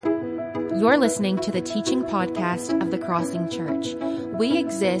You're listening to the teaching podcast of The Crossing Church. We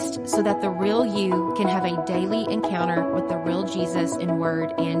exist so that the real you can have a daily encounter with the real Jesus in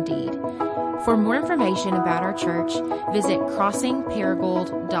word and deed. For more information about our church, visit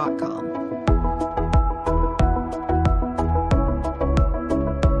crossingparagould.com.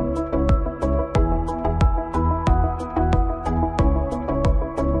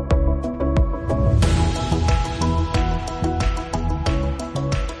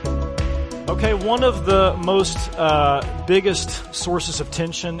 One of the most biggest sources of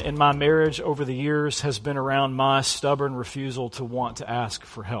tension in my marriage over the years has been around my stubborn refusal to want to ask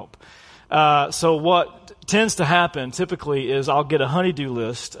for help. So what tends to happen typically is I'll get a honey-do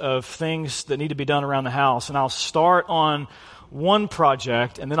list of things that need to be done around the house, and I'll start on one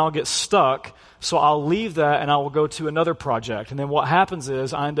project, and then I'll get stuck. So I'll leave that and I will go to another project. And then what happens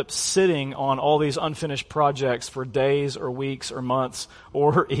is I end up sitting on all these unfinished projects for days or weeks or months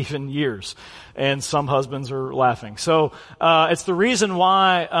or even years. And some husbands are laughing. So it's the reason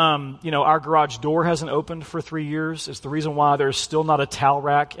why our garage door hasn't opened for 3 years. It's the reason why there's still not a towel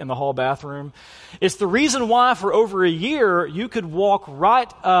rack in the hall bathroom. It's the reason why for over a year you could walk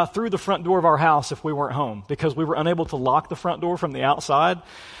right through the front door of our house if we weren't home, because we were unable to lock the front door from the outside.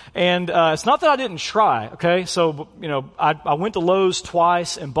 And it's not that I didn't try, okay? So, I went to Lowe's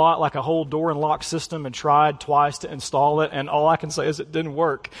twice and bought like a whole door and lock system and tried twice to install it, and all I can say is it didn't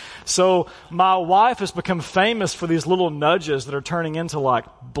work. So my wife has become famous for these little nudges that are turning into like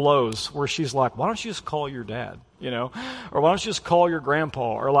blows, where she's like, why don't you just call your dad? Or why don't you just call your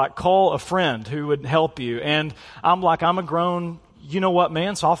grandpa, or like call a friend who would help you? And I'm like, I'm a grown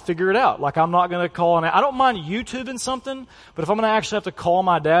man, so I'll figure it out. Like, I'm not going to call, I don't mind YouTubing something, but if I'm going to actually have to call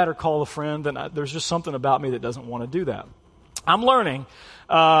my dad or call a friend, then there's just something about me that doesn't want to do that. I'm learning.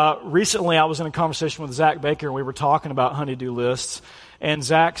 Recently, I was in a conversation with Zach Baker, and we were talking about honey-do lists. And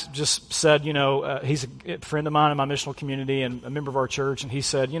Zach just said, he's a friend of mine in my missional community and a member of our church. And he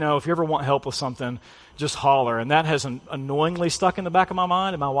said, if you ever want help with something, just holler. And that has annoyingly stuck in the back of my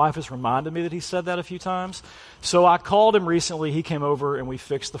mind. And my wife has reminded me that he said that a few times. So I called him recently. He came over and we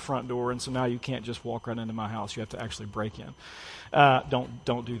fixed the front door. And so now you can't just walk right into my house. You have to actually break in.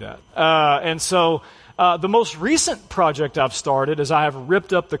 Don't do that. The most recent project I've started is I have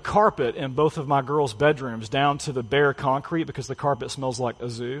ripped up the carpet in both of my girls' bedrooms down to the bare concrete because the carpet smells like a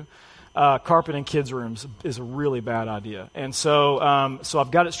zoo. Carpet in kids' rooms is a really bad idea. And so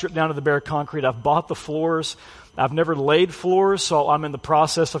I've got it stripped down to the bare concrete. I've bought the floors. I've never laid floors, so I'm in the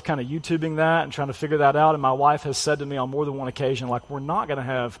process of kind of YouTubing that and trying to figure that out. And my wife has said to me on more than one occasion, like, we're not going to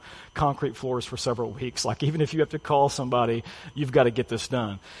have concrete floors for several weeks. Like, even if you have to call somebody, you've got to get this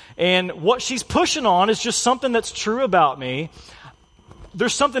done. And what she's pushing on is just something that's true about me.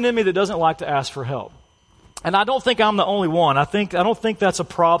 There's something in me that doesn't like to ask for help. And I don't think I'm the only one. I don't think that's a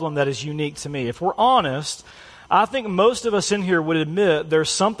problem that is unique to me. If we're honest, I think most of us in here would admit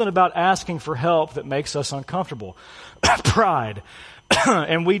there's something about asking for help that makes us uncomfortable. Pride.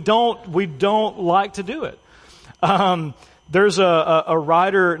 And we don't like to do it. There's a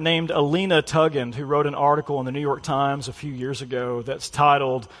writer named Alina Tugend who wrote an article in the New York Times a few years ago that's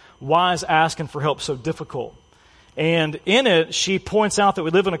titled, "Why is Asking for Help So Difficult?" And in it, she points out that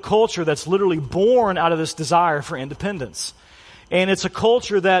we live in a culture that's literally born out of this desire for independence. And it's a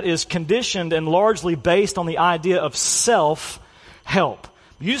culture that is conditioned and largely based on the idea of self-help.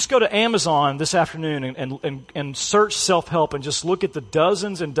 You just go to Amazon this afternoon and search self-help and just look at the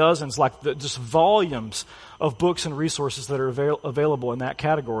dozens and dozens, just volumes of books and resources that are available in that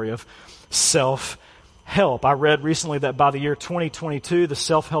category of self-help. I read recently that by the year 2022, the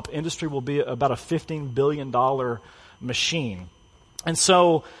self-help industry will be about a $15 billion machine. And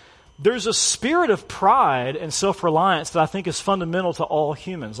so there's a spirit of pride and self-reliance that I think is fundamental to all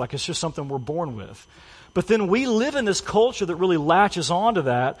humans. Like, it's just something we're born with. But then we live in this culture that really latches onto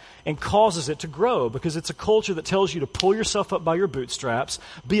that and causes it to grow, because it's a culture that tells you to pull yourself up by your bootstraps,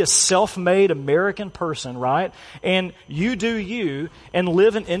 be a self-made American person, right? And you do you and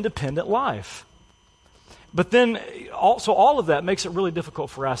live an independent life. But then also all of that makes it really difficult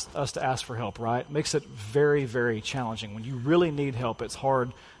for us to ask for help, right? Makes it very, very challenging. When you really need help, it's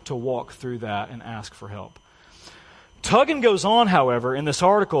hard to walk through that and ask for help. Tugend goes on, however, in this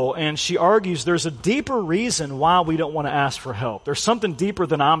article, and she argues there's a deeper reason why we don't want to ask for help. There's something deeper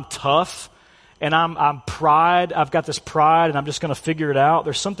than I'm tough and I'm pride. I've got this pride and I'm just going to figure it out.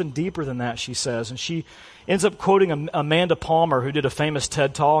 There's something deeper than that, she says. And she ends up quoting Amanda Palmer, who did a famous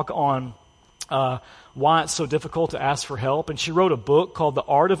TED Talk on why it's so difficult to ask for help. And she wrote a book called The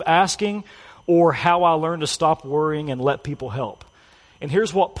Art of Asking, or How I Learned to Stop Worrying and Let People Help. And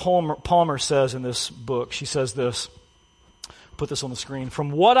here's what Palmer says in this book. She says this: put this on the screen. From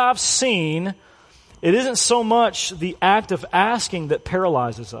what I've seen, it isn't so much the act of asking that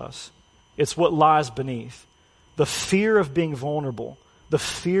paralyzes us. It's what lies beneath. The fear of being vulnerable, the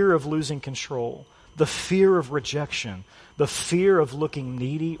fear of losing control, the fear of rejection, the fear of looking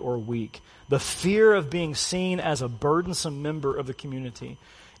needy or weak, the fear of being seen as a burdensome member of the community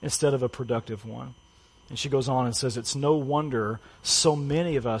instead of a productive one. And she goes on and says, it's no wonder so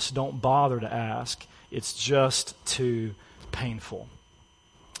many of us don't bother to ask. It's just too painful.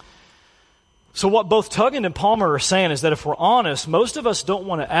 So what both Tugend and Palmer are saying is that if we're honest, most of us don't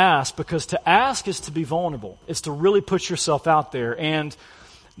want to ask because to ask is to be vulnerable. It's to really put yourself out there. And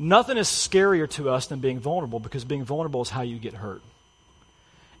nothing is scarier to us than being vulnerable because being vulnerable is how you get hurt.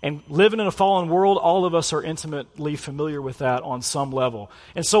 And living in a fallen world, all of us are intimately familiar with that on some level.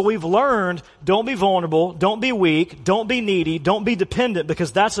 And so we've learned, don't be vulnerable, don't be weak, don't be needy, don't be dependent,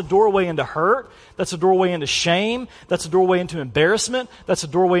 because that's a doorway into hurt, that's a doorway into shame, that's a doorway into embarrassment, that's a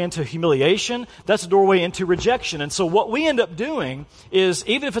doorway into humiliation, that's a doorway into rejection. And so what we end up doing is,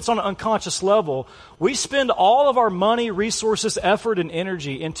 even if it's on an unconscious level, we spend all of our money, resources, effort, and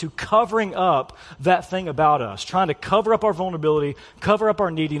energy into covering up that thing about us, trying to cover up our vulnerability, cover up our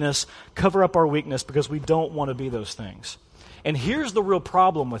neediness, cover up our weakness, because we don't want to be those things. And here's the real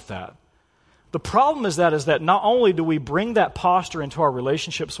problem with that. The problem is that not only do we bring that posture into our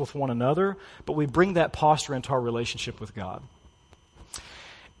relationships with one another, but we bring that posture into our relationship with God.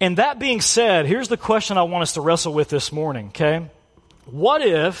 And that being said, here's the question I want us to wrestle with this morning, okay? What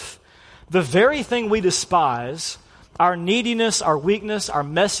if the very thing we despise, our neediness, our weakness, our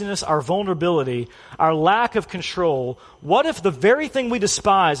messiness, our vulnerability, our lack of control, what if the very thing we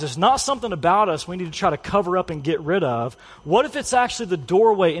despise is not something about us we need to try to cover up and get rid of? What if it's actually the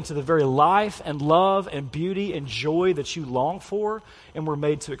doorway into the very life and love and beauty and joy that you long for and were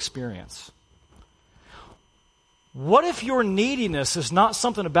made to experience? What if your neediness is not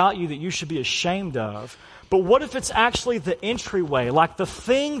something about you that you should be ashamed of, but what if it's actually the entryway, like the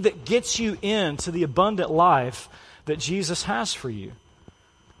thing that gets you into the abundant life that Jesus has for you?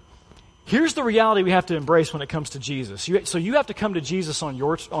 Here's the reality we have to embrace when it comes to Jesus. So you have to come to Jesus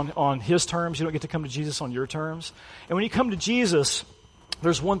on His terms. You don't get to come to Jesus on your terms. And when you come to Jesus,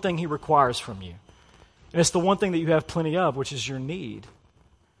 there's one thing He requires from you. And it's the one thing that you have plenty of, which is your need.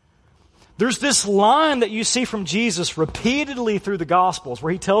 There's this line that you see from Jesus repeatedly through the Gospels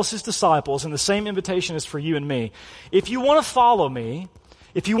where He tells His disciples, and the same invitation is for you and me, if you want to follow me,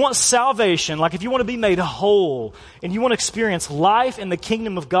 if you want salvation, like if you want to be made whole, and you want to experience life in the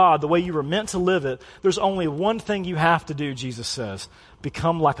kingdom of God the way you were meant to live it, there's only one thing you have to do, Jesus says: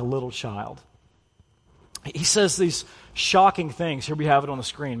 become like a little child. He says these shocking things. Here we have it on the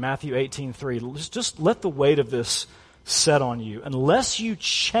screen, Matthew 18:3. Just let the weight of this set on you. Unless you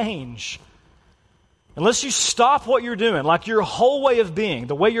change, unless you stop what you're doing, like your whole way of being,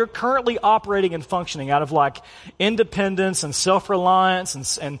 the way you're currently operating and functioning out of like independence and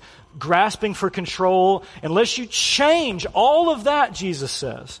self-reliance and grasping for control, unless you change all of that, Jesus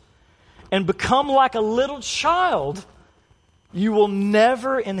says, and become like a little child, you will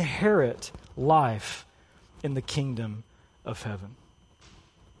never inherit life in the kingdom of heaven.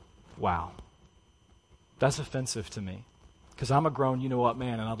 Wow. That's offensive to me, because I'm a grown you-know-what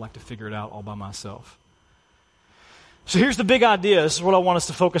man, and I'd like to figure it out all by myself. So here's the big idea. This is what I want us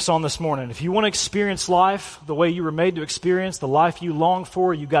to focus on this morning. If you want to experience life the way you were made to experience, the life you long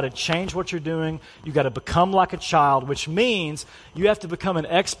for, you've got to change what you're doing. You've got to become like a child, which means you have to become an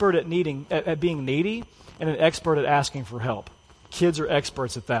expert at being needy and an expert at asking for help. Kids are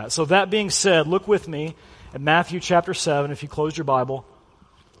experts at that. So that being said, look with me at Matthew chapter 7. If you close your Bible,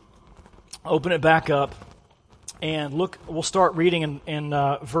 open it back up. And look, we'll start reading in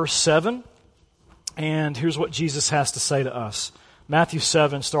verse 7. And here's what Jesus has to say to us. Matthew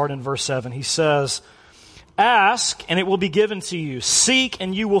 7, start in verse 7. He says, "Ask, and it will be given to you. Seek,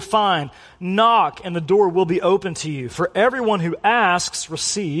 and you will find. Knock, and the door will be open to you. For everyone who asks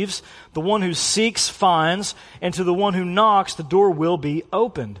receives. The one who seeks finds. And to the one who knocks, the door will be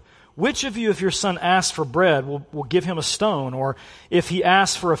opened. Which of you, if your son asks for bread, will give him a stone? Or if he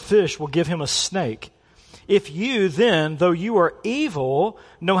asks for a fish, will give him a snake? If you then, though you are evil,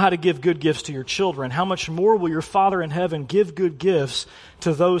 know how to give good gifts to your children, how much more will your Father in heaven give good gifts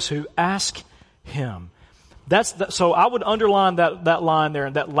to those who ask Him?" So I would underline that line there,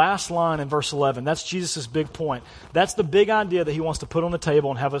 and that last line in verse 11. That's Jesus' big point. That's the big idea that He wants to put on the table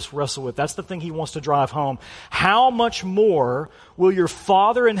and have us wrestle with. That's the thing He wants to drive home. How much more will your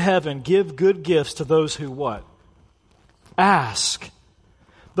Father in heaven give good gifts to those who what? Ask.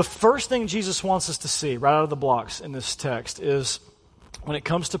 The first thing Jesus wants us to see right out of the blocks in this text is when it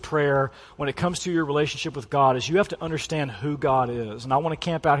comes to prayer, when it comes to your relationship with God, is you have to understand who God is. And I want to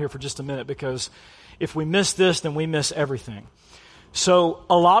camp out here for just a minute, because if we miss this, then we miss everything. So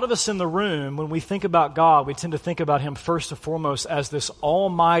a lot of us in the room, when we think about God, we tend to think about him first and foremost as this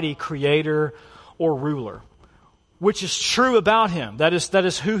almighty creator or ruler, which is true about him. That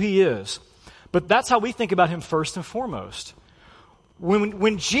is who he is. But that's how we think about him first and foremost.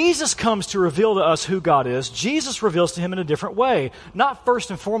 When Jesus comes to reveal to us who God is, Jesus reveals to him in a different way. Not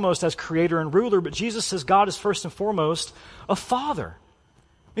first and foremost as creator and ruler, but Jesus says God is first and foremost a father.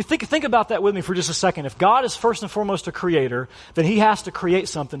 I mean, think about that with me for just a second. If God is first and foremost a creator, then he has to create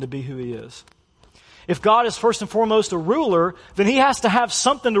something to be who he is. If God is first and foremost a ruler, then he has to have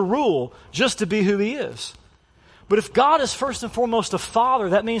something to rule just to be who he is. But if God is first and foremost a father,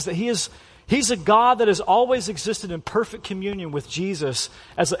 that means that he's a God that has always existed in perfect communion with Jesus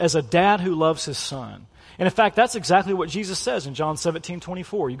as a dad who loves his son. And in fact, that's exactly what Jesus says in John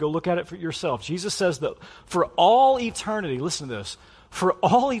 17:24. You go look at it for yourself. Jesus says that for all eternity, listen to this, for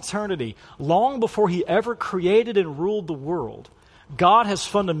all eternity, long before he ever created and ruled the world, God has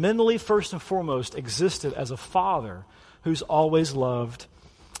fundamentally, first and foremost, existed as a father who's always loved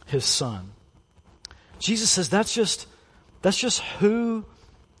his son. Jesus says that's just who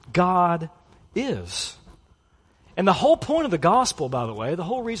God is. And the whole point of the gospel, by the way, the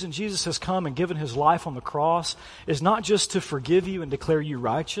whole reason Jesus has come and given his life on the cross is not just to forgive you and declare you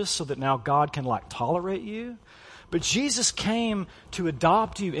righteous so that now God can tolerate you, but Jesus came to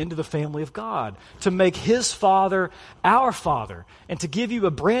adopt you into the family of God, to make his Father our Father, and to give you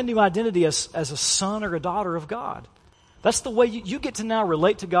a brand new identity as a son or a daughter of God. That's the way you get to now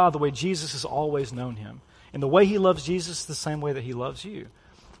relate to God the way Jesus has always known him. And the way he loves Jesus is the same way that he loves you,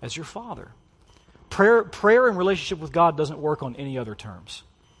 as your Father. Prayer and relationship with God doesn't work on any other terms.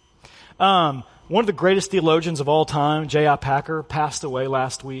 One of the greatest theologians of all time, J.I. Packer, passed away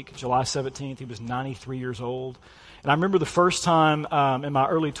last week, July 17th. He was 93 years old. And I remember the first time in my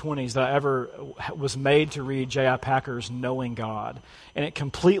early 20s that I ever was made to read J.I. Packer's Knowing God. And it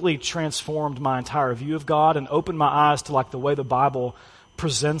completely transformed my entire view of God and opened my eyes to the way the Bible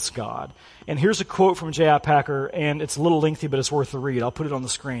presents God. And here's a quote from J.I. Packer, and it's a little lengthy, but it's worth the read. I'll put it on the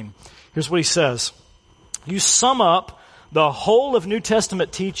screen. Here's what he says. You sum up the whole of New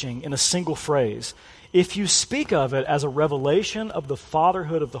Testament teaching in a single phrase if you speak of it as a revelation of the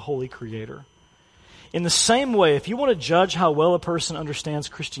fatherhood of the Holy Creator. In the same way, if you want to judge how well a person understands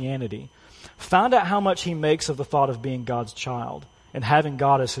Christianity, find out how much he makes of the thought of being God's child and having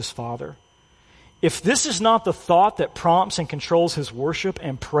God as his father. If this is not the thought that prompts and controls his worship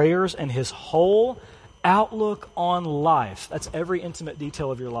and prayers and his whole outlook on life, that's every intimate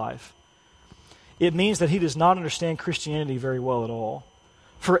detail of your life, it means that he does not understand Christianity very well at all.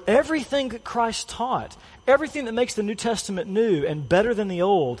 For everything that Christ taught, everything that makes the New Testament new and better than the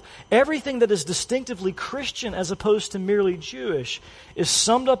Old, everything that is distinctively Christian as opposed to merely Jewish, is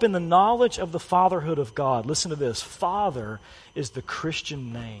summed up in the knowledge of the fatherhood of God. Listen to this. Father is the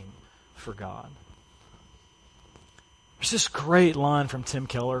Christian name for God. There's this great line from Tim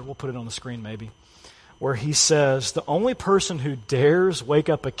Keller. We'll put it on the screen maybe, where he says, the only person who dares wake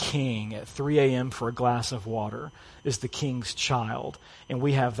up a king at 3 a.m. for a glass of water is the king's child. And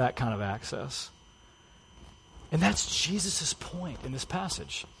we have that kind of access. And that's Jesus' point in this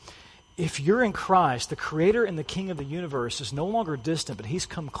passage. If you're in Christ, the creator and the king of the universe is no longer distant, but he's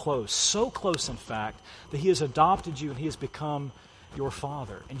come close. So close, in fact, that he has adopted you and he has become your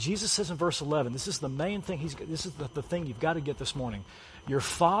father. And Jesus says in verse 11, this is the main thing. This is the thing you've got to get this morning. Your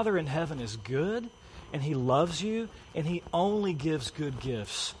Father in heaven is good, and he loves you, and he only gives good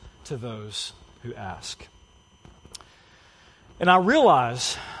gifts to those who ask. And I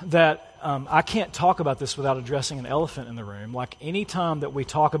realize that I can't talk about this without addressing an elephant in the room. Like any time that we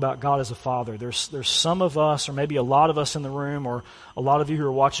talk about God as a father, there's some of us, or maybe a lot of us in the room, or a lot of you who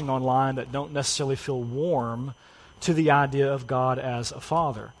are watching online that don't necessarily feel warm to the idea of God as a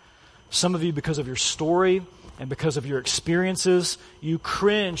father. Some of you, because of your story and because of your experiences, you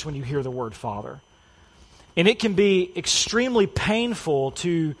cringe when you hear the word father. And it can be extremely painful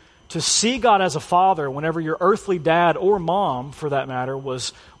to see God as a father whenever your earthly dad or mom, for that matter,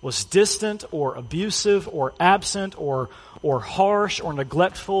 was distant or abusive or absent or harsh or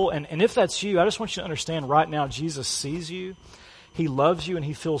neglectful. And if that's you, I just want you to understand right now, Jesus sees you, he loves you, and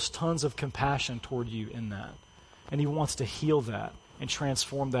he feels tons of compassion toward you in that. And he wants to heal that and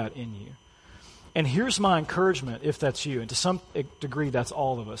transform that in you. And here's my encouragement, if that's you, and to some degree that's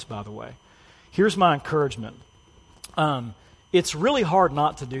all of us, by the way. Here's my encouragement. It's really hard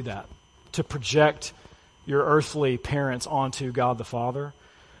not to do that, to project your earthly parents onto God the Father.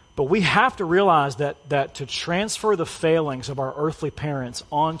 But we have to realize that to transfer the failings of our earthly parents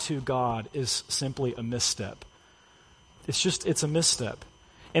onto God is simply a misstep. It's a misstep.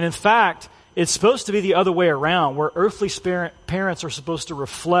 And in fact, it's supposed to be the other way around, where earthly parents are supposed to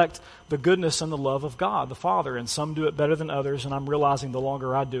reflect the goodness and the love of God, the Father. And some do it better than others, and I'm realizing the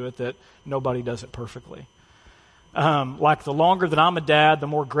longer I do it that nobody does it perfectly. Like the longer that I'm a dad, the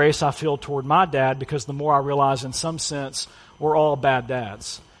more grace I feel toward my dad, because the more I realize in some sense we're all bad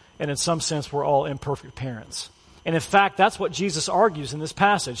dads. And in some sense we're all imperfect parents. And in fact, that's what Jesus argues in this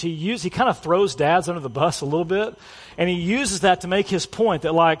passage. He kind of throws dads under the bus a little bit, and he uses that to make his point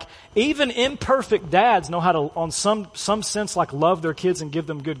that like even imperfect dads know how to, on some sense, like love their kids and give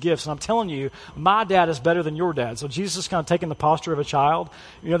them good gifts. And I'm telling you, my dad is better than your dad. So Jesus is kind of taking the posture of a child.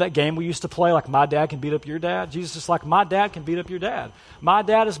 You know that game we used to play, like my dad can beat up your dad? Jesus is like, my dad can beat up your dad. My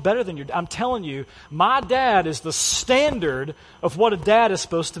dad is better than your dad. I'm telling you, my dad is the standard of what a dad is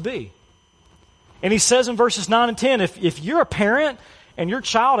supposed to be. And he says in verses 9 and 10, if you're a parent and your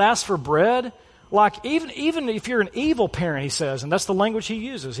child asks for bread, like even if you're an evil parent, he says, and that's the language he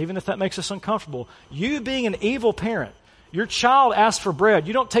uses, even if that makes us uncomfortable, you being an evil parent, your child asks for bread,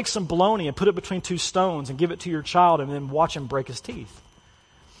 you don't take some bologna and put it between two stones and give it to your child and then watch him break his teeth.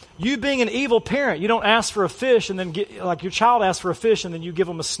 You being an evil parent, you don't ask for a fish and then like your child asks for a fish and then you give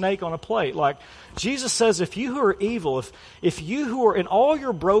them a snake on a plate. Like Jesus says, if you who are evil, if you who are in all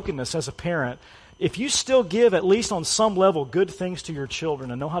your brokenness as a parent, if you still give, at least on some level, good things to your children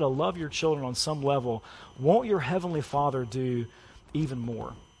and know how to love your children on some level, won't your Heavenly Father do even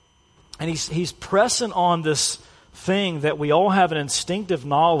more? And he's pressing on this thing that we all have an instinctive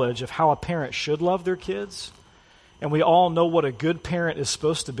knowledge of how a parent should love their kids. And we all know what a good parent is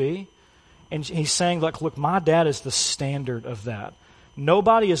supposed to be. And he's saying, like, look, my dad is the standard of that.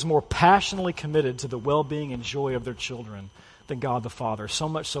 Nobody is more passionately committed to the well-being and joy of their children than God the Father. So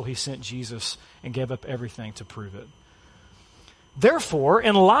much so he sent Jesus and gave up everything to prove it. Therefore,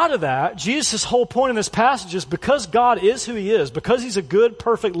 in light of that, Jesus' whole point in this passage is because God is who he is, because he's a good,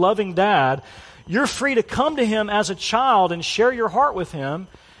 perfect, loving dad, you're free to come to him as a child and share your heart with him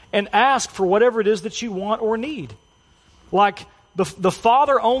and ask for whatever it is that you want or need. Like, the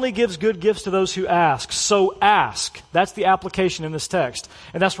Father only gives good gifts to those who ask. So ask. That's the application in this text.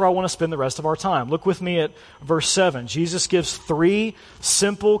 And that's where I want to spend the rest of our time. Look with me at verse 7. Jesus gives 3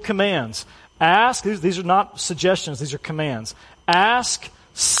 simple commands. Ask. These are not suggestions. These are commands. Ask,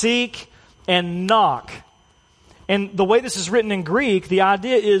 seek, and knock. And the way this is written in Greek, the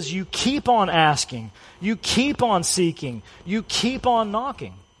idea is you keep on asking. You keep on seeking. You keep on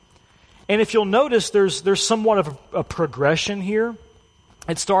knocking. And if you'll notice, there's somewhat of a progression here.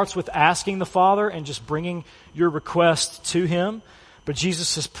 It starts with asking the Father and just bringing your request to him. But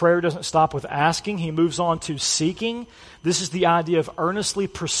Jesus' prayer doesn't stop with asking. He moves on to seeking. This is the idea of earnestly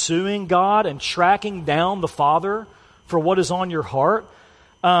pursuing God and tracking down the Father for what is on your heart.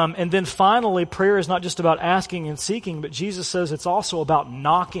 And then finally, prayer is not just about asking and seeking, but Jesus says it's also about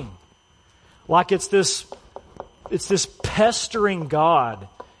knocking. Like it's this pestering God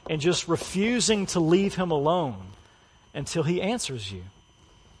and just refusing to leave him alone until he answers you.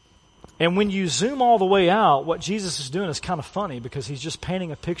 And when you zoom all the way out, what Jesus is doing is kind of funny because he's just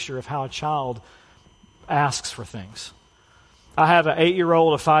painting a picture of how a child asks for things. I have an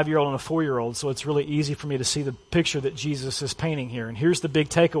 8-year-old, a 5-year-old, and a 4-year-old, so it's really easy for me to see the picture that Jesus is painting here. And here's the big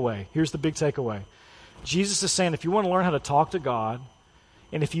takeaway. Jesus is saying if you want to learn how to talk to God,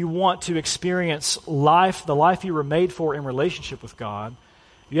 and if you want to experience life, the life you were made for in relationship with God,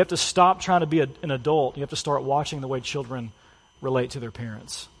 you have to stop trying to be an adult. You have to start watching the way children relate to their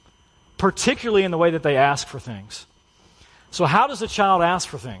parents, particularly in the way that they ask for things. So how does a child ask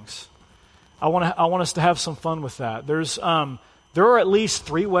for things? I want us to have some fun with that. There are at least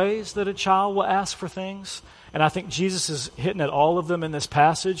 3 ways that a child will ask for things, and I think Jesus is hitting at all of them in this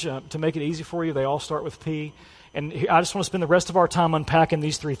passage. To make it easy for you, they all start with P. And I just want to spend the rest of our time unpacking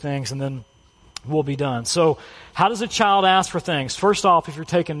these 3 things, and then we'll be done. So how does a child ask for things? First off, if you're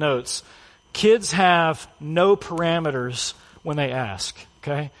taking notes, kids have no parameters when they ask,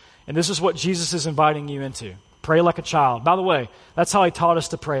 okay? And this is what Jesus is inviting you into. Pray like a child. By the way, that's how he taught us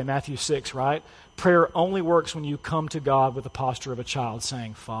to pray in Matthew 6, right? Prayer only works when you come to God with the posture of a child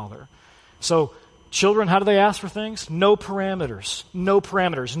saying, Father. So children, how do they ask for things? No parameters,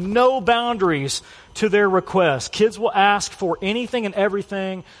 no boundaries to their request. Kids will ask for anything and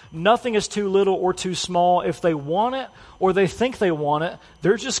everything. Nothing is too little or too small. If they want it or they think they want it,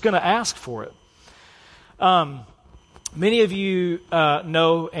 they're just going to ask for it. Many of you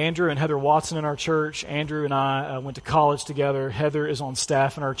know Andrew and Heather Watson in our church. Andrew and I went to college together. Heather is on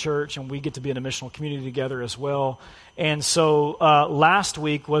staff in our church, and we get to be in a missional community together as well. And so last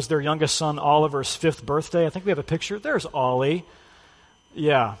week was their youngest son Oliver's 5th birthday. I think we have a picture. There's Ollie.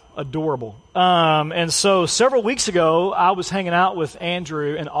 Yeah, adorable. And so several weeks ago, I was hanging out with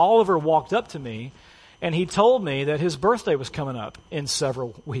Andrew, and Oliver walked up to me, and he told me that his birthday was coming up in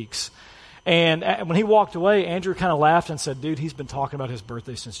several weeks. And when he walked away, Andrew kind of laughed and said, dude, he's been talking about his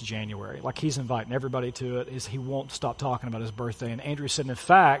birthday since January. Like, he's inviting everybody to it. He won't stop talking about his birthday. And Andrew said, in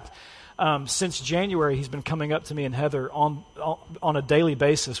fact, since January, he's been coming up to me and Heather on a daily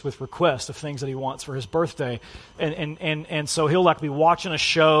basis with requests of things that he wants for his birthday. And so he'll like be watching a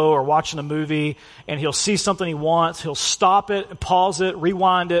show or watching a movie, and he'll see something he wants. He'll stop it, pause it,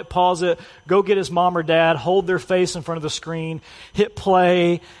 rewind it, pause it, go get his mom or dad, hold their face in front of the screen, hit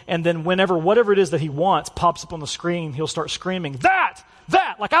play, and then whatever it is that he wants pops up on the screen, he'll start screaming, that,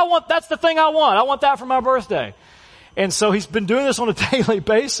 like that's the thing I want that for my birthday. And so he's been doing this on a daily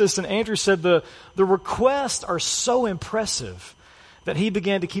basis, and Andrew said the requests are so impressive that he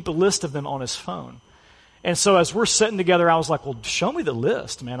began to keep a list of them on his phone. And so as we're sitting together, I was like, well, show me the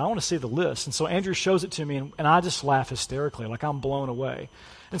list, man. I want to see the list. And so Andrew shows it to me, and I just laugh hysterically, like I'm blown away.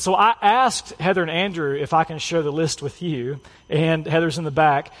 And so I asked Heather and Andrew if I can share the list with you, and Heather's in the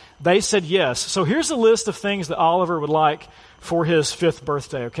back. They said yes. So here's a list of things that Oliver would like for his 5th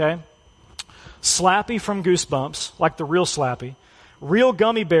birthday, okay? Slappy from Goosebumps, like the real Slappy. Real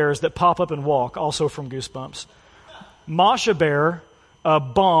gummy bears that pop up and walk, also from Goosebumps. Masha Bear,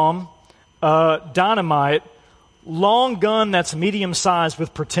 bomb, dynamite, long gun that's medium-sized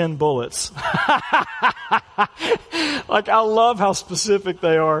with pretend bullets. Like, I love how specific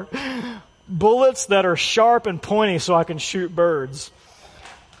they are. Bullets that are sharp and pointy so I can shoot birds.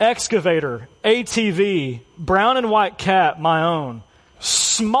 Excavator, ATV, brown and white cat, my own.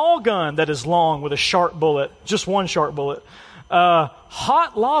 Small gun that is long with a sharp bullet, just one sharp bullet.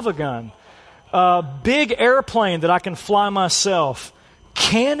 Hot lava gun. Big airplane that I can fly myself.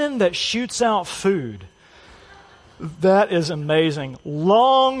 Cannon that shoots out food. That is amazing.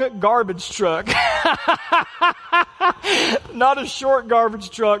 Long garbage truck. Not a short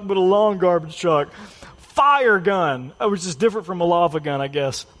garbage truck, but a long garbage truck. Fire gun, which is different from a lava gun, I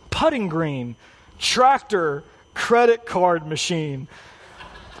guess. Putting green. Tractor. Credit card machine.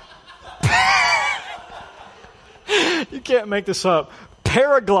 You can't make this up.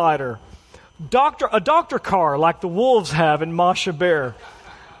 Paraglider. A doctor car like the wolves have in Masha Bear.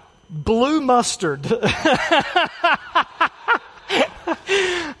 Blue mustard.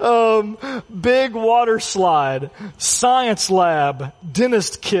 Big water slide. Science lab.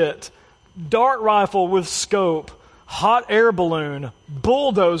 Dentist kit. Dart rifle with scope. Hot air balloon.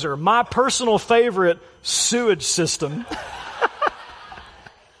 Bulldozer. My personal favorite, sewage system.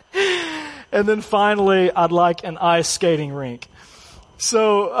 And then finally, I'd like an ice skating rink.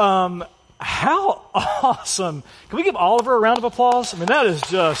 So, how awesome. Can we give Oliver a round of applause? I mean, that is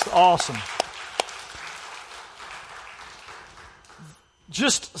just awesome.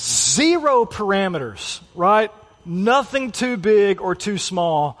 Just 0 parameters, right? Nothing too big or too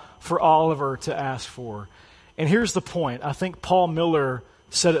small for Oliver to ask for. And here's the point. I think Paul Miller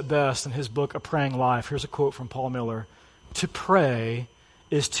said it best in his book, A Praying Life. Here's a quote from Paul Miller. To pray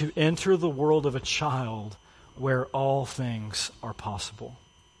is to enter the world of a child where all things are possible.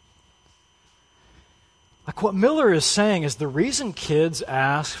 Like, what Miller is saying is the reason kids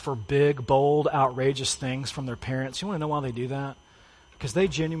ask for big, bold, outrageous things from their parents, you want to know why they do that? Because they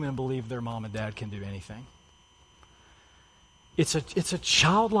genuinely believe their mom and dad can do anything. It's a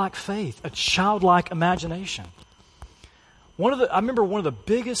childlike faith, a childlike imagination. I remember one of the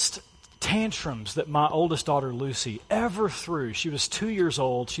biggest tantrums that my oldest daughter, Lucy, ever threw. She was 2 years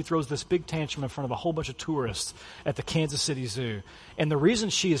old. She throws this big tantrum in front of a whole bunch of tourists at the Kansas City Zoo. And the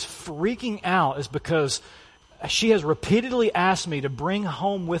reason she is freaking out is because she has repeatedly asked me to bring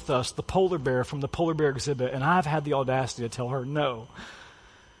home with us the polar bear from the polar bear exhibit, and I've had the audacity to tell her no.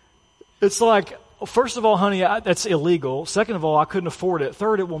 It's like, first of all, honey, that's illegal. Second of all, I couldn't afford it.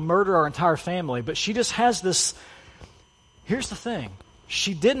 Third, it will murder our entire family. But she just has this. Here's the thing.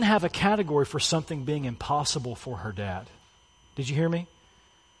 She didn't have a category for something being impossible for her dad. Did you hear me?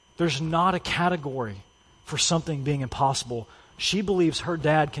 There's not a category for something being impossible. She believes her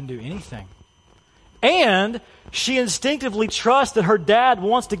dad can do anything. And she instinctively trusts that her dad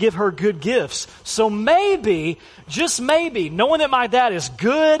wants to give her good gifts. So maybe, just maybe, knowing that my dad is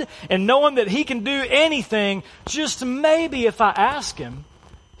good and knowing that he can do anything, just maybe if I ask him,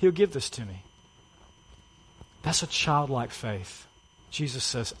 he'll give this to me. That's a childlike faith. Jesus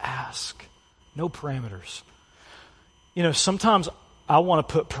says, ask. No parameters. Sometimes I want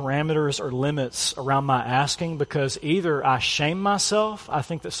to put parameters or limits around my asking because either I shame myself, I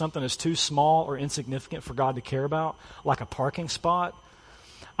think that something is too small or insignificant for God to care about, like a parking spot.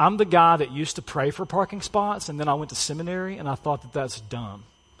 I'm the guy that used to pray for parking spots, and then I went to seminary, and I thought that that's dumb.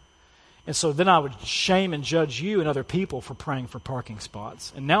 And so then I would shame and judge you and other people for praying for parking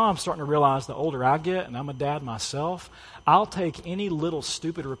spots. And now I'm starting to realize the older I get, and I'm a dad myself, I'll take any little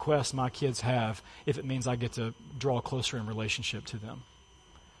stupid request my kids have if it means I get to draw closer in relationship to them.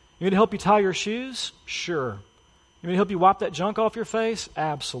 You need to help you tie your shoes? Sure. You need to help you wipe that junk off your face?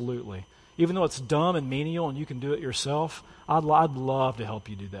 Absolutely. Even though it's dumb and menial and you can do it yourself, I'd love to help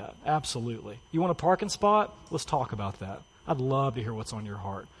you do that. Absolutely. You want a parking spot? Let's talk about that. I'd love to hear what's on your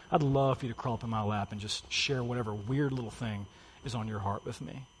heart. I'd love for you to crawl up in my lap and just share whatever weird little thing is on your heart with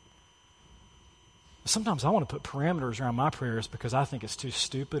me. Sometimes I want to put parameters around my prayers because I think it's too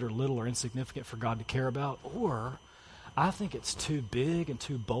stupid or little or insignificant for God to care about, or I think it's too big and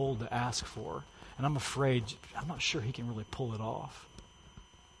too bold to ask for, and I'm not sure He can really pull it off.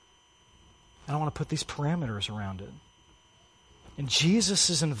 And I want to put these parameters around it. And Jesus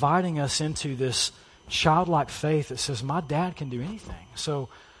is inviting us into this childlike faith that says, my dad can do anything. So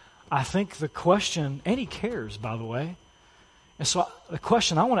I think the question, and He cares, by the way. And so the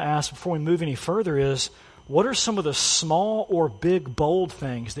question I want to ask before we move any further is, what are some of the small or big, bold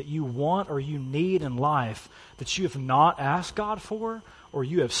things that you want or you need in life that you have not asked God for or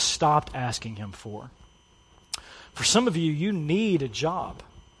you have stopped asking Him for? For some of you, you need a job.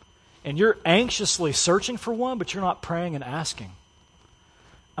 And you're anxiously searching for one, but you're not praying and asking.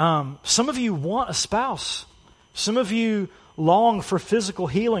 Some of you want a spouse. Some of you long for physical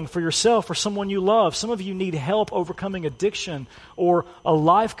healing for yourself or someone you love. Some of you need help overcoming addiction or a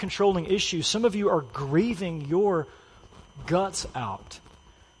life-controlling issue. Some of you are grieving your guts out.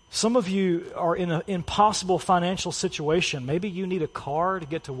 Some of you are in an impossible financial situation. Maybe you need a car to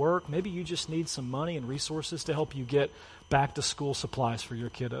get to work. Maybe you just need some money and resources to help you get back to school supplies for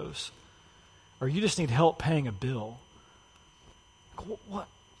your kiddos. Or you just need help paying a bill.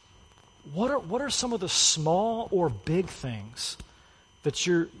 What are some of the small or big things that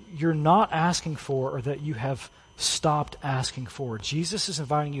you're not asking for or that you have stopped asking for? Jesus is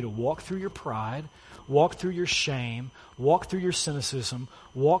inviting you to walk through your pride, walk through your shame, walk through your cynicism,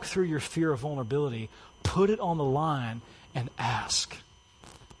 walk through your fear of vulnerability, put it on the line and ask.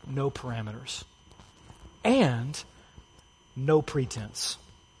 No parameters. And no pretense.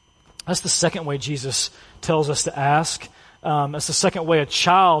 That's the second way Jesus tells us to ask. That's the second way a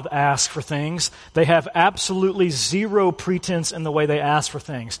child asks for things. They have absolutely zero pretense in the way they ask for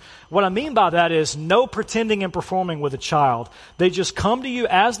things. What I mean by that is no pretending and performing with a child. They just come to you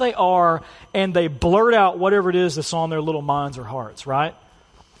as they are and they blurt out whatever it is that's on their little minds or hearts, right?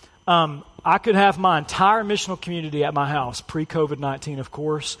 I could have my entire missional community at my house, pre-COVID-19, of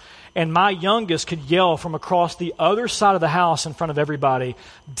course, and my youngest could yell from across the other side of the house in front of everybody,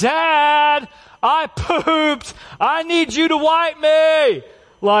 "Dad, I pooped. I need you to wipe me."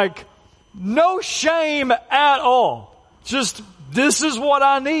 Like, no shame at all. Just, this is what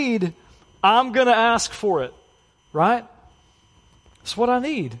I need. I'm going to ask for it, right? It's what I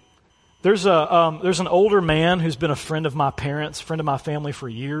need. There's an older man who's been a friend of my parents, friend of my family for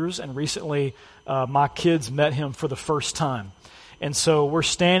years, and recently my kids met him for the first time. And so we're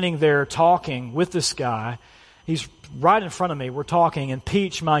standing there talking with this guy. He's right in front of me. We're talking, and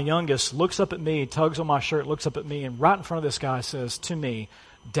Peach, my youngest, looks up at me, tugs on my shirt, looks up at me, and right in front of this guy says to me,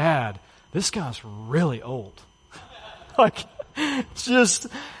 "Dad, this guy's really old." Like,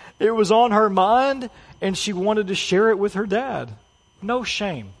 it was on her mind, and she wanted to share it with her dad. No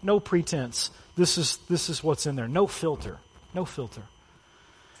shame, no pretense. This is what's in there. No filter. No filter.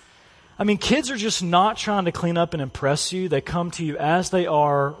 I mean, kids are just not trying to clean up and impress you. They come to you as they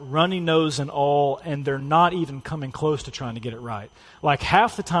are, runny nose and all, and they're not even coming close to trying to get it right. Like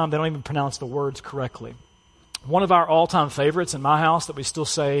half the time, they don't even pronounce the words correctly. One of our all-time favorites in my house that we still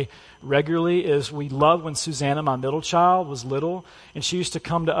say regularly is we loved when Susanna, my middle child, was little, and she used to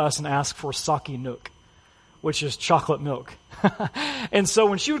come to us and ask for Saki Nook, which is chocolate milk. And so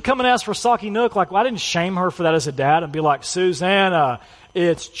when she would come and ask for Saki Nook, like, well, I didn't shame her for that as a dad and be like, "Susanna,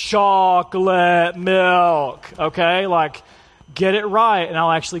 it's chocolate milk, okay? Like, get it right and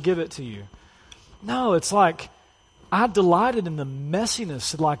I'll actually give it to you." No, it's like, I delighted in the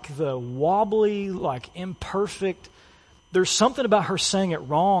messiness, like the wobbly, like imperfect. There's something about her saying it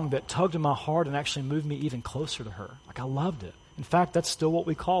wrong that tugged in my heart and actually moved me even closer to her. Like, I loved it. In fact, that's still what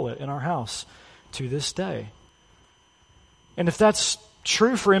we call it in our house to this day. And if that's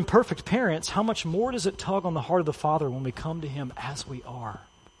true for imperfect parents, how much more does it tug on the heart of the Father when we come to Him as we are?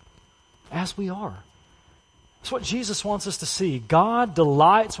 As we are. That's what Jesus wants us to see. God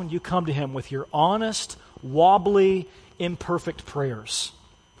delights when you come to him with your honest, wobbly, imperfect prayers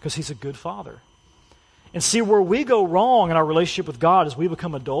because he's a good Father. And see, where we go wrong in our relationship with God is we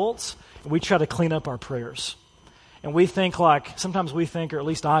become adults and we try to clean up our prayers. And we think sometimes we think, or at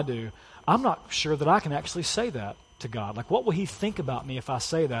least I do, I'm not sure that I can actually say that to God. Like, what will he think about me if I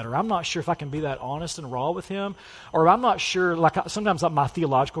say that? Or I'm not sure if I can be that honest and raw with him. Or I'm not sure, sometimes my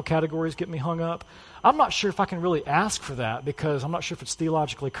theological categories get me hung up. I'm not sure if I can really ask for that because I'm not sure if it's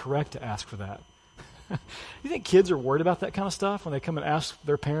theologically correct to ask for that. You think kids are worried about that kind of stuff when they come and ask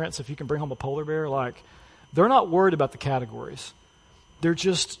their parents if you can bring home a polar bear? Like, they're not worried about the categories. They're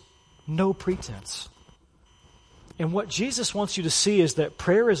just no pretense. And what Jesus wants you to see is that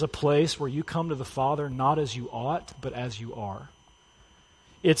prayer is a place where you come to the Father not as you ought, but as you are.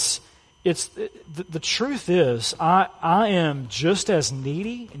 The truth is, I am just as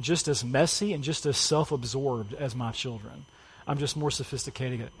needy and just as messy and just as self-absorbed as my children. I'm just more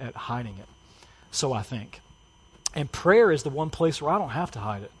sophisticated at hiding it. So I think. And prayer is the one place where I don't have to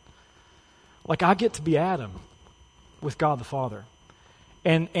hide it. Like, I get to be Adam with God the Father.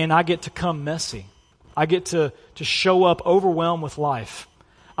 And I get to come messy. I get to show up overwhelmed with life.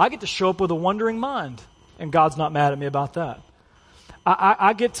 I get to show up with a wandering mind, and God's not mad at me about that.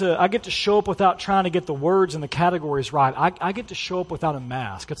 I get to show up without trying to get the words and the categories right. I get to show up without a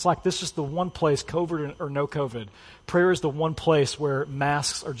mask. It's like this is the one place, COVID or no COVID, prayer is the one place where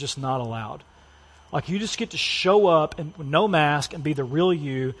masks are just not allowed. Like, you just get to show up and with no mask and be the real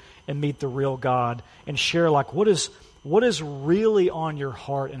you and meet the real God and share like what is really on your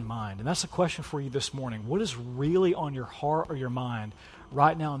heart and mind. And that's a question for you this morning. What is really on your heart or your mind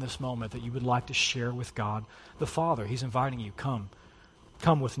right now in this moment that you would like to share with God the Father? He's inviting you. Come.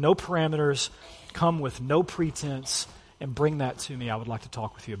 Come with no parameters. Come with no pretense and bring that to me. I would like to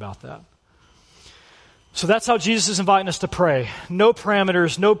talk with you about that. So that's how Jesus is inviting us to pray. No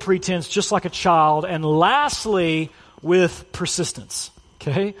parameters, no pretense, just like a child. And lastly, with persistence.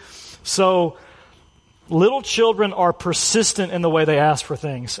 Okay? So, little children are persistent in the way they ask for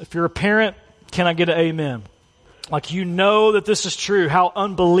things. If you're a parent, can I get an amen? Like, you know that this is true, how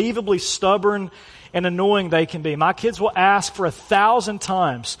unbelievably stubborn and annoying they can be. My kids will ask for 1,000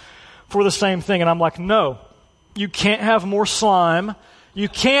 times for the same thing. And I'm like, no, you can't have more slime. You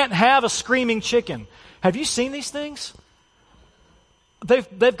can't have a screaming chicken. Have you seen these things?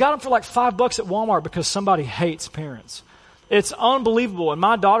 They've got them for like $5 at Walmart because somebody hates parents. It's unbelievable. And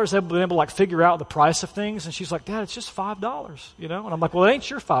my daughter's been able to like figure out the price of things. And she's like, Dad, it's just $5, you know? And I'm like, well, it ain't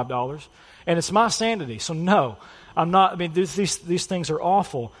your $5. And it's my sanity. So no, I'm not. I mean, these things are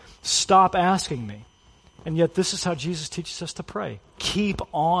awful. Stop asking me. And yet this is how Jesus teaches us to pray. Keep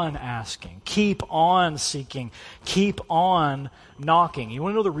on asking. Keep on seeking. Keep on knocking. You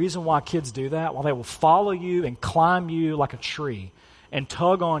want to know the reason why kids do that? Well, they will follow you and climb you like a tree and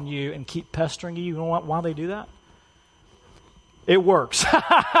tug on you and keep pestering you. You know why they do that? It works.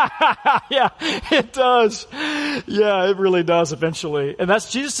 Yeah, it does. Yeah, it really does eventually. And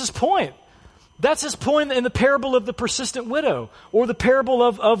that's Jesus' point. That's his point in the parable of the persistent widow or the parable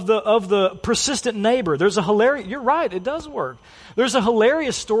of the persistent neighbor. There's a hilarious, you're right, it does work. There's a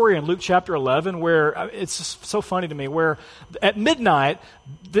hilarious story in Luke chapter 11 where it's just so funny to me, where at midnight,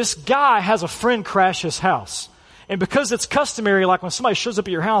 this guy has a friend crash his house. And because it's customary, like when somebody shows up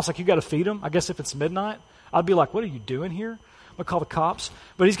at your house, like you got to feed them. I guess if it's midnight, I'd be like, what are you doing here? I'm going to call the cops.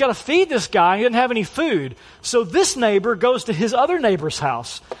 But he's got to feed this guy. He doesn't have any food. So this neighbor goes to his other neighbor's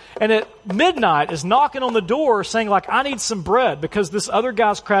house. And at midnight is knocking on the door saying like, I need some bread because this other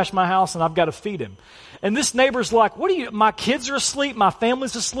guy's crashed my house and I've got to feed him. And this neighbor's like, my kids are asleep. My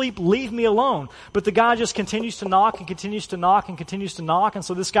family's asleep. Leave me alone. But the guy just continues to knock and continues to knock and continues to knock. And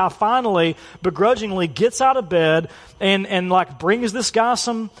so this guy finally begrudgingly gets out of bed and like brings this guy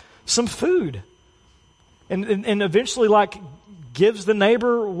some food. And eventually like gives the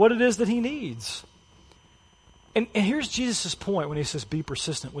neighbor what it is that he needs. And here's Jesus' point when he says, be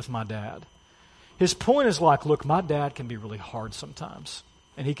persistent with my dad. His point is like, look, my dad can be really hard sometimes.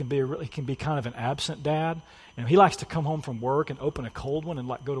 And he can be kind of an absent dad. And he likes to come home from work and open a cold one and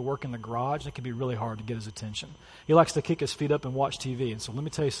like go to work in the garage. It can be really hard to get his attention. He likes to kick his feet up and watch TV. And so let me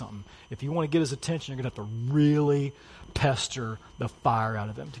tell you something. If you want to get his attention, you're going to have to really pester the fire out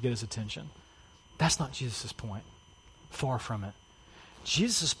of him to get his attention. That's not Jesus' point. Far from it.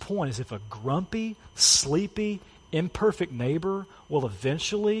 Jesus' point is if a grumpy, sleepy, imperfect neighbor will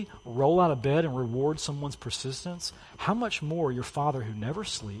eventually roll out of bed and reward someone's persistence, how much more your Father who never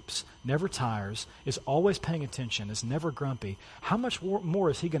sleeps, never tires, is always paying attention, is never grumpy, how much more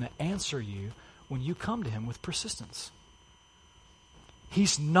is he going to answer you when you come to him with persistence?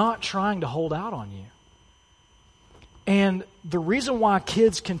 He's not trying to hold out on you. And the reason why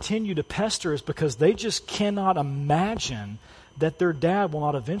kids continue to pester is because they just cannot imagine that their dad will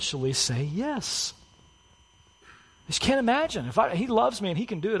not eventually say yes. I just can't imagine. He loves me and he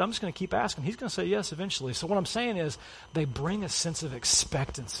can do it, I'm just going to keep asking. He's going to say yes eventually. So what I'm saying is they bring a sense of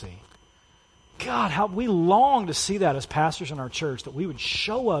expectancy. God, how we long to see that as pastors in our church, that we would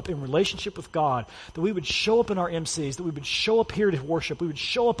show up in relationship with God, that we would show up in our MCs, that we would show up here to worship, we would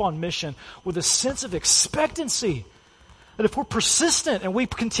show up on mission with a sense of expectancy. That if we're persistent and we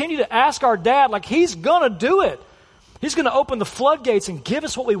continue to ask our dad, like he's going to do it. He's going to open the floodgates and give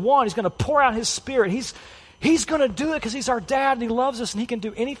us what we want. He's going to pour out his Spirit. He's going to do it because he's our dad and he loves us and he can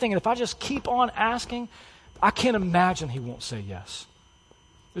do anything. And if I just keep on asking, I can't imagine he won't say yes.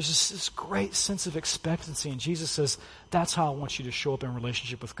 There's this great sense of expectancy. And Jesus says, that's how I want you to show up in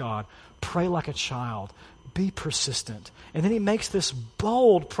relationship with God. Pray like a child. Be persistent. And then he makes this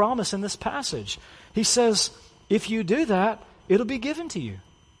bold promise in this passage. He says, if you do that, it'll be given to you.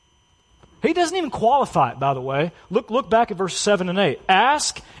 He doesn't even qualify it, by the way. Look back at verses 7 and 8.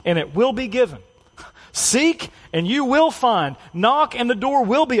 Ask, and it will be given. Seek, and you will find. Knock, and the door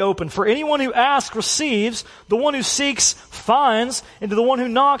will be opened. For anyone who asks receives. The one who seeks finds. And to the one who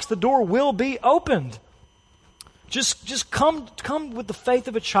knocks, the door will be opened. Just come with the faith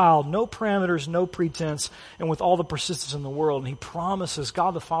of a child. No parameters, no pretense, and with all the persistence in the world. And he promises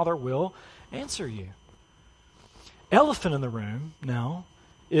God the Father will answer you. Elephant in the room now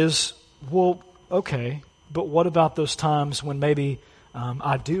is, well, okay, but what about those times when maybe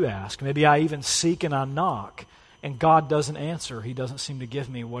I do ask? Maybe I even seek and I knock, and God doesn't answer. He doesn't seem to give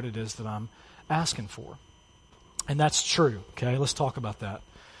me what it is that I'm asking for. And that's true, okay? Let's talk about that.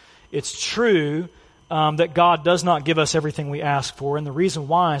 It's true that God does not give us everything we ask for, and the reason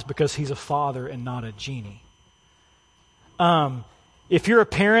why is because He's a father and not a genie. If you're a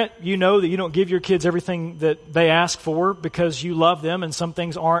parent, you know that you don't give your kids everything that they ask for because you love them and some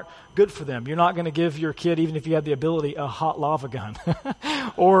things aren't good for them. You're not going to give your kid, even if you have the ability, a hot lava gun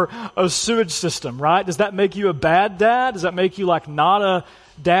or a sewage system, right? Does that make you a bad dad? Does that make you like not a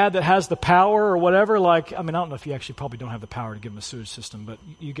dad that has the power or whatever? Like, I mean, I don't know if you actually probably don't have the power to give them a sewage system, but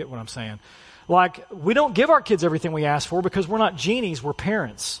you get what I'm saying. Like, we don't give our kids everything we ask for because we're not genies, we're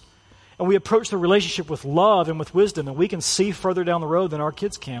parents. And we approach the relationship with love and with wisdom, and we can see further down the road than our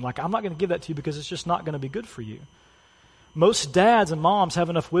kids can. Like, I'm not going to give that to you because it's just not going to be good for you. Most dads and moms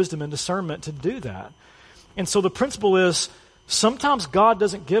have enough wisdom and discernment to do that. And so the principle is, sometimes God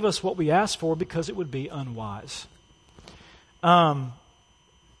doesn't give us what we ask for because it would be unwise. You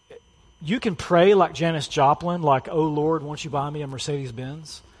can pray like Janis Joplin, like, oh Lord, won't you buy me a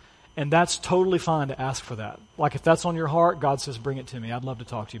Mercedes-Benz? And that's totally fine to ask for that. Like if that's on your heart, God says, bring it to me. I'd love to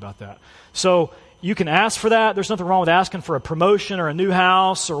talk to you about that. So you can ask for that. There's nothing wrong with asking for a promotion or a new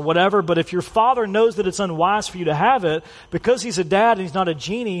house or whatever. But if your father knows that it's unwise for you to have it, because he's a dad and he's not a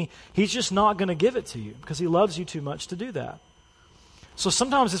genie, he's just not going to give it to you because he loves you too much to do that. So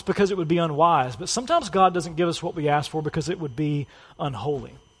sometimes it's because it would be unwise. But sometimes God doesn't give us what we ask for because it would be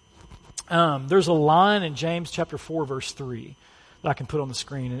unholy. There's a line in James chapter 4, verse 3. That I can put on the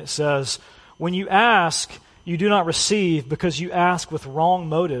screen, and it says, when you ask, you do not receive because you ask with wrong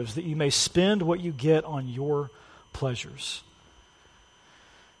motives, that you may spend what you get on your pleasures.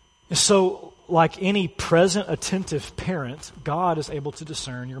 And so, like any present, attentive parent, God is able to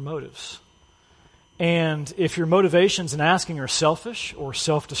discern your motives. And if your motivations in asking are selfish or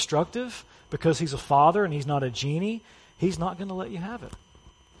self-destructive, because He's a father and He's not a genie, He's not going to let you have it.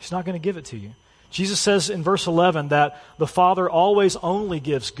 He's not going to give it to you. Jesus says in verse 11 that the Father always only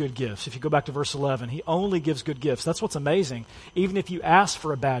gives good gifts. If you go back to verse 11, He only gives good gifts. That's what's amazing. Even if you ask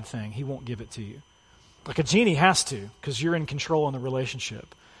for a bad thing, He won't give it to you. Like a genie has to, because you're in control in the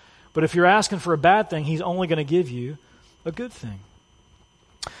relationship. But if you're asking for a bad thing, He's only going to give you a good thing.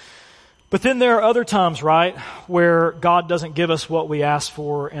 But then there are other times, right, where God doesn't give us what we ask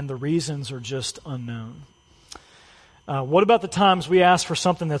for and the reasons are just unknown. What about the times we ask for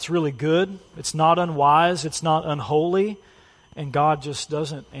something that's really good? It's not unwise, it's not unholy, and God just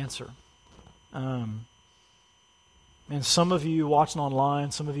doesn't answer. And some of you watching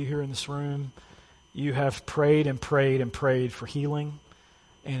online, some of you here in this room, you have prayed and prayed and prayed for healing,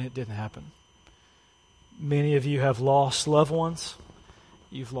 and it didn't happen. Many of you have lost loved ones.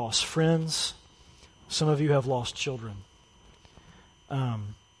 You've lost friends. Some of you have lost children.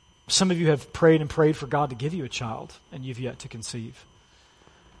 Some of you have prayed and prayed for God to give you a child, and you've yet to conceive.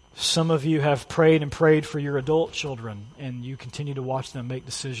 Some of you have prayed and prayed for your adult children, and you continue to watch them make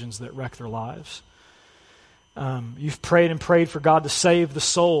decisions that wreck their lives. You've prayed and prayed for God to save the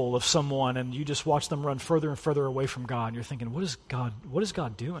soul of someone, and you just watch them run further and further away from God. And you're thinking, what is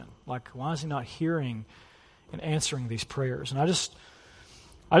God doing? Like, why is He not hearing in answering these prayers. And I just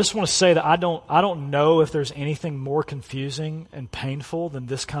want to say that I don't know if there's anything more confusing and painful than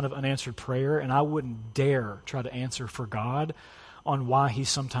this kind of unanswered prayer, and I wouldn't dare try to answer for God on why he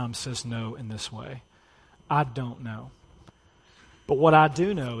sometimes says no in this way. I don't know. But what I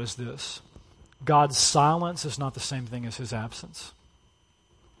do know is this: God's silence is not the same thing as his absence.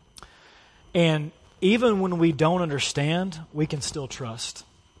 And even when we don't understand, we can still trust.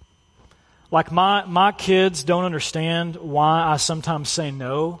 Like my kids don't understand why I sometimes say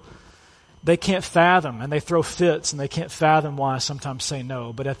no. They can't fathom, and they throw fits, and they can't fathom why I sometimes say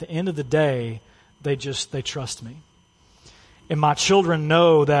no. But at the end of the day, they trust me. And my children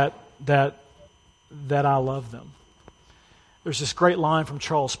know that I love them. There's this great line from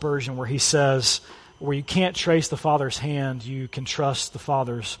Charles Spurgeon where he says, where you can't trace the Father's hand, you can trust the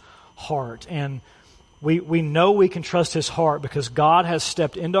Father's heart. And we know we can trust his heart because God has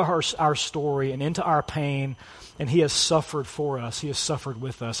stepped into our story and into our pain, and he has suffered for us. He has suffered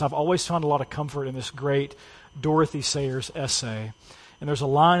with us. I've always found a lot of comfort in this great Dorothy Sayers essay. And there's a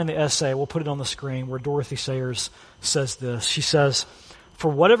line in the essay, we'll put it on the screen, where Dorothy Sayers says this. She says, "For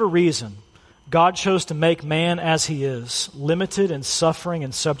whatever reason, God chose to make man as he is, limited in suffering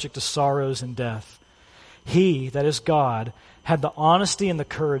and subject to sorrows and death. He, that is God, had the honesty and the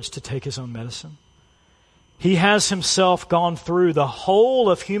courage to take his own medicine. He has himself gone through the whole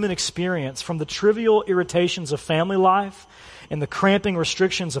of human experience, from the trivial irritations of family life and the cramping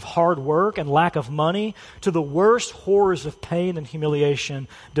restrictions of hard work and lack of money, to the worst horrors of pain and humiliation,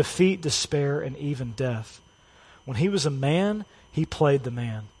 defeat, despair, and even death. When he was a man, he played the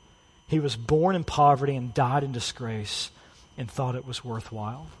man. He was born in poverty and died in disgrace and thought it was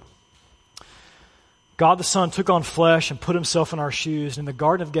worthwhile." God the Son took on flesh and put himself in our shoes. In the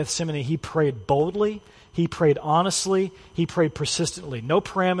Garden of Gethsemane, he prayed boldly, he prayed honestly, he prayed persistently. No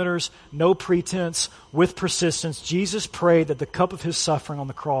parameters, no pretense, with persistence. Jesus prayed that the cup of his suffering on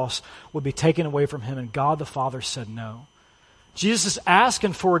the cross would be taken away from him, and God the Father said no. Jesus is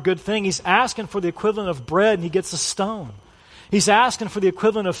asking for a good thing. He's asking for the equivalent of bread, and he gets a stone. He's asking for the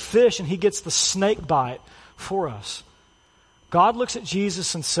equivalent of fish, and he gets the snake bite for us. God looks at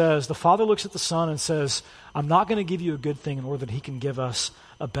Jesus and says, the Father looks at the Son and says, I'm not going to give you a good thing in order that he can give us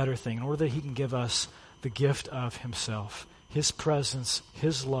a better thing, in order that he can give us the gift of himself, his presence,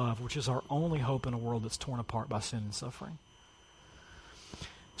 his love, which is our only hope in a world that's torn apart by sin and suffering.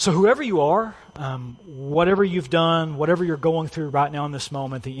 So whoever you are, whatever you've done, whatever you're going through right now in this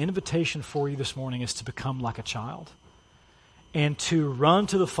moment, the invitation for you this morning is to become like a child and to run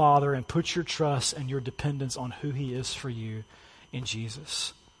to the Father and put your trust and your dependence on who he is for you in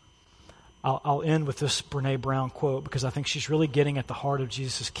Jesus. I'll end with this Brene Brown quote because I think she's really getting at the heart of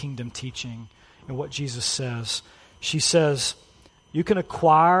Jesus' kingdom teaching and what Jesus says. She says, you can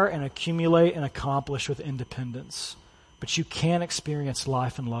acquire and accumulate and accomplish with independence, but you can't experience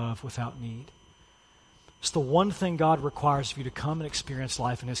life and love without need. It's the one thing God requires of you to come and experience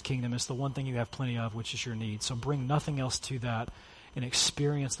life in his kingdom. It's the one thing you have plenty of, which is your need. So bring nothing else to that and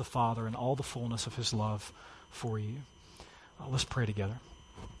experience the Father and all the fullness of his love for you. Let's pray together.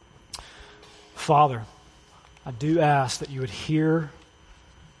 Father, I do ask that you would hear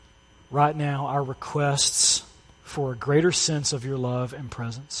right now our requests for a greater sense of your love and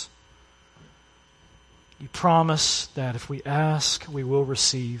presence. You promise that if we ask, we will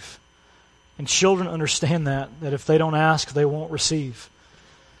receive. And children understand that if they don't ask, they won't receive.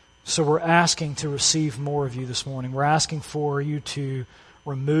 So we're asking to receive more of you this morning. We're asking for you to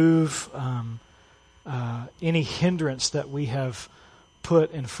remove any hindrance that we have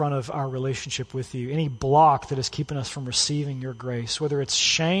put in front of our relationship with you, any block that is keeping us from receiving your grace, whether it's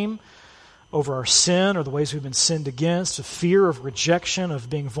shame over our sin or the ways we've been sinned against, a fear of rejection, of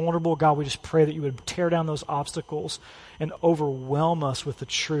being vulnerable. God, we just pray that you would tear down those obstacles and overwhelm us with the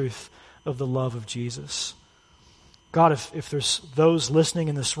truth of the love of Jesus. God, if there's those listening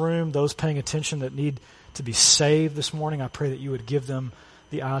in this room, those paying attention that need to be saved this morning, I pray that you would give them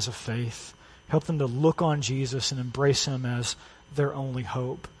the eyes of faith. Help them to look on Jesus and embrace him as their only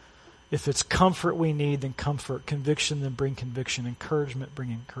hope. If it's comfort we need, then comfort. Conviction, then bring conviction. Encouragement,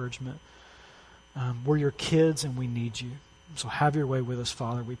 bring encouragement. We're your kids and we need you. So have your way with us,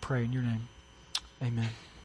 Father. We pray in your name. Amen.